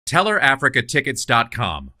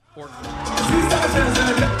tellerafricatickets.com.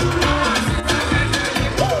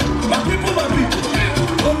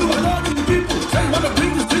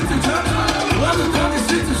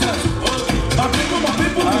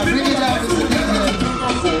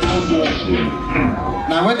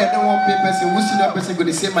 Now when they don't want pay person, who senior person go,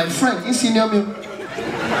 they say, my friend, you senior me.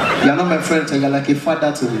 You are not my friend, so you are like a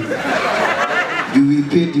father to me. You will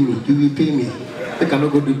pay me, you will pay me. I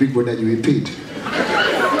cannot go do big brother, you will pay it.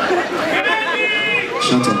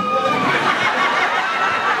 Shut up.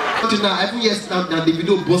 Now, every year now the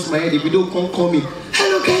video bust my head, the video come call me.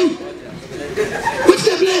 Hello Kenny, what's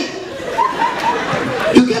the plan?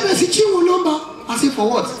 You get message your number. I say for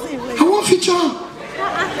what? I want feature.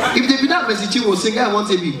 If they be that message you will sing, I want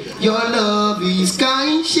to be your love is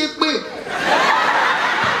kind shape. No,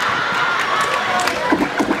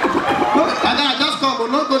 I just come,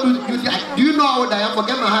 I'm not going to do you know how old I am?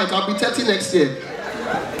 Forget my height, I'll be 30 next year.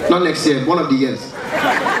 Not next year, one of the years.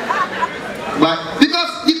 But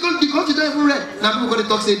because you don't even read. Now people going to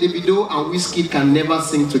talk say Davido and Wizkid can never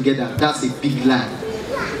sing together. That's a big lie.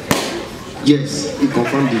 Yes, he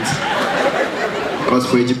confirmed it. Because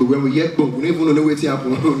for Egypt, when we get boom, we don't even know what's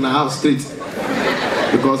happening in our house straight.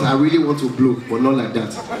 Because I really want to blow, but not like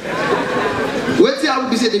that. What's happening?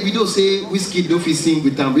 We say Davido say Wizkid don't fit sing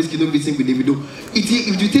with them, Wizkid don't fit sing with Davido.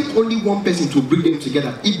 If you take only one person to bring them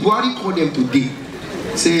together, if Buhari call them today,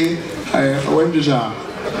 say, I went to Jah.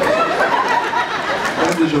 I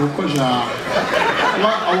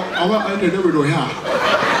want to know here.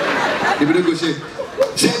 Davido go say,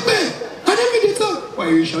 why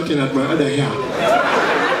are you shouting at my other ear?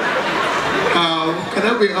 Can I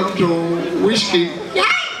be up to Wizkid?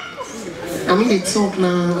 Yeah! I mean, it's talk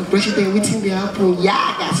now. President, waiting the apple.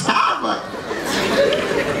 Yeah, that's how.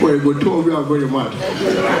 Well, go two of you are very mad.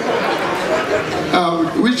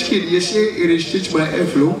 Wizkid, you say it restricts my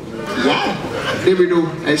airflow? Yeah. Davido,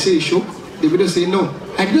 I say shook. Davido say no.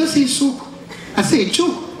 I don't say shook. I say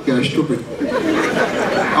choke. You are stupid.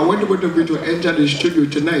 I want both of you to enter the studio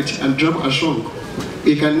tonight and drop a song.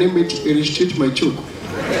 You can name it Restrict My Choke.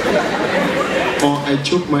 Or I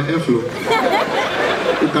choke my airflow.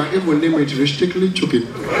 You can even name it Restrictly Choking.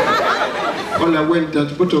 All I want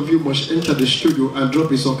that both of you must enter the studio and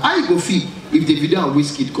drop a song. I go feel if Davido and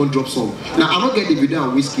Wizkid can't drop song. Now I don't get Davido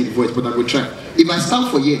and Wizkid voice, but I go try. If I stand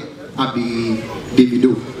for here, I'll be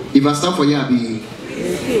Davido. If I stand for here, I'll be.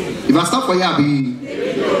 If I stand for here, I'll be.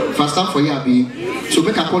 If I stand for here, I'll be. So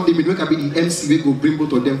make a call them, make a be the MC, we go bring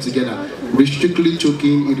both of them together. Restrictly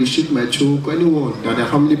choking, it restrict my choke, anyone that their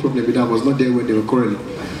family problem with that was not there when they were quarreling.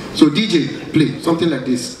 So DJ, play something like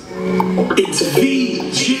this. It's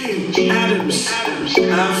VJ Adams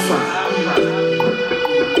Alpha.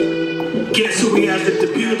 Guess who we have at the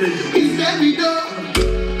building? It's Davido.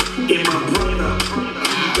 And my brother.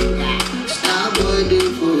 Stop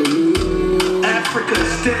waiting for you. Africa,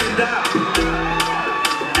 stand up.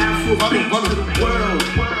 Afro beat to the world.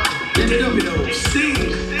 Davido, sing.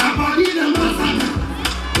 I'm body the massacre.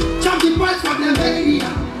 Champion boys from the area.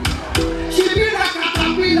 She be like a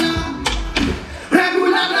caterpillar.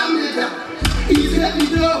 Regular damage. It's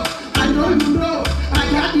Davido. I know you know. I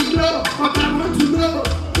got the know. But I want to know.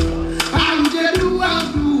 How you do, how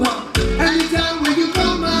do. Anytime when you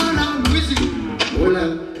come around with you. Hold on.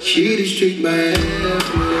 She restrict my head.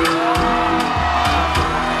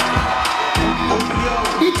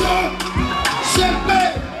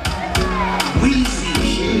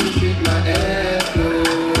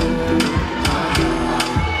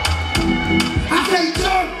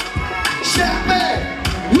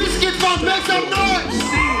 Make some noise!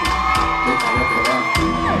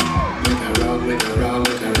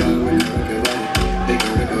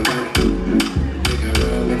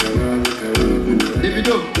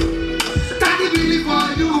 Davido, Daddy believe for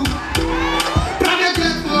you, Private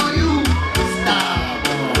jet for you, Star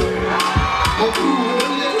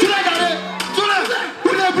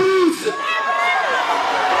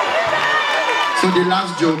So the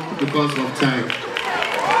last joke because of time.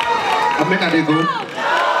 I make they go.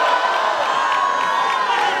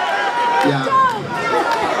 Yeah.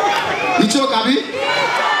 You choke, Abby?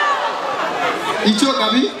 You choke,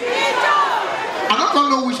 Abby? I don't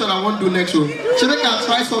know which one I want to do next show. Should I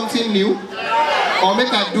try something new? Or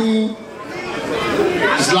make I do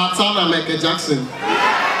Zlatan and Michael Jackson?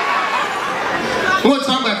 Who will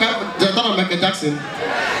try Zlatan and Michael Jackson?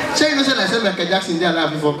 Say you know I said Michael Jackson they are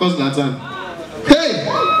alive before cause Zlatan. Hey!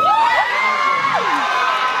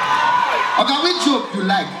 Okay, which joke you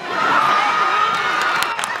like?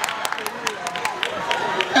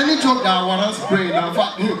 Any joke that I want to spray, now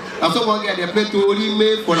someone get their plate to only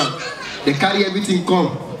made for them. They carry everything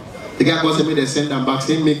come. The guy goes to me, they send them back,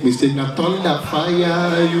 saying make mistake, now thunder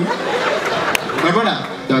fire you. My brother,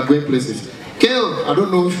 they are great places. Kale, I don't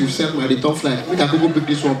know if you've sent my return flight. Maybe I could go pick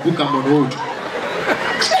this one, book them on the road.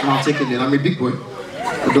 And I'll take it in. I'm a big boy.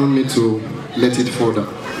 I don't need to let it fall down.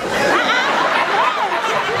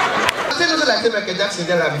 I said like Michael Jackson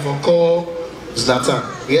there before call Zlatan.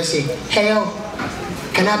 Yes, say, hey,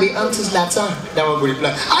 can I be Auntie Zlatan? That one will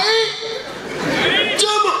reply, aye!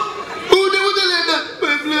 Jama! Who the let that?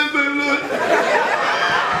 My blood.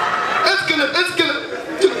 Let's kill it.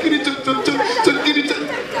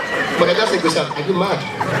 But I just say, are you mad?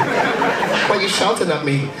 Why are you shouting at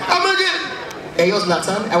me? I'm again! Hey, yo,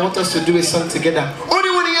 Zlatan, I want us to do a song together. Only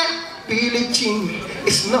one here! Billie Jean,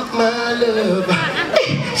 it's not my love.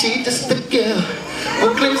 She just a girl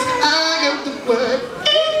who claims I am the one.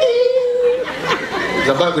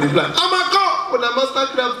 Zlatan could reply, I'm a cop when a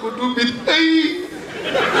mastercraft could do it. Hey!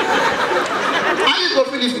 I just go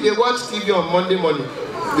finish with they watch TV on Monday morning.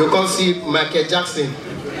 You can see Michael Jackson,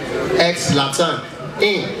 ex-Zlatan.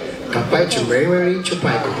 Hey, kapai chumeri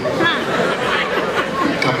chupaiko.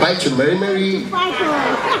 Kapai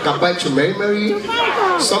chumeri.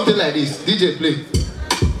 Something like this. DJ play.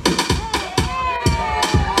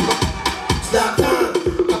 Zlatan,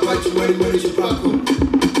 kapai chumeri chupaiko.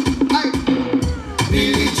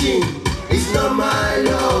 Billie Jean is not my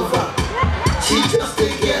lover. She just a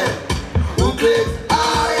girl who claims I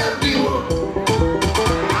am the one.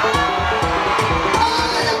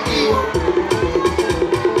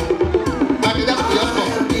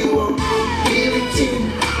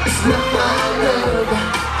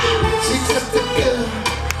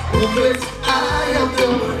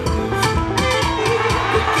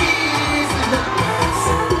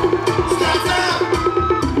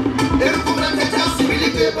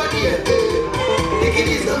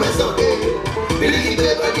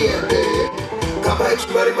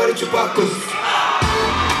 Mari chupaco.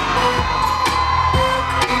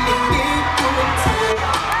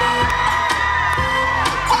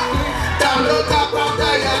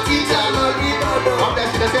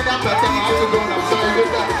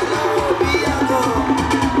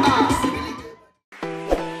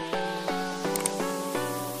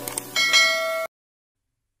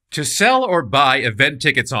 To sell or buy event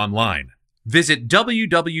tickets online, visit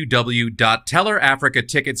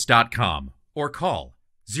www.tellerafricatickets.com or call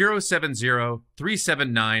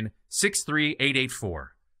 070-379-63884.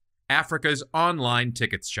 Africa's online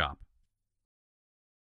tickets shop.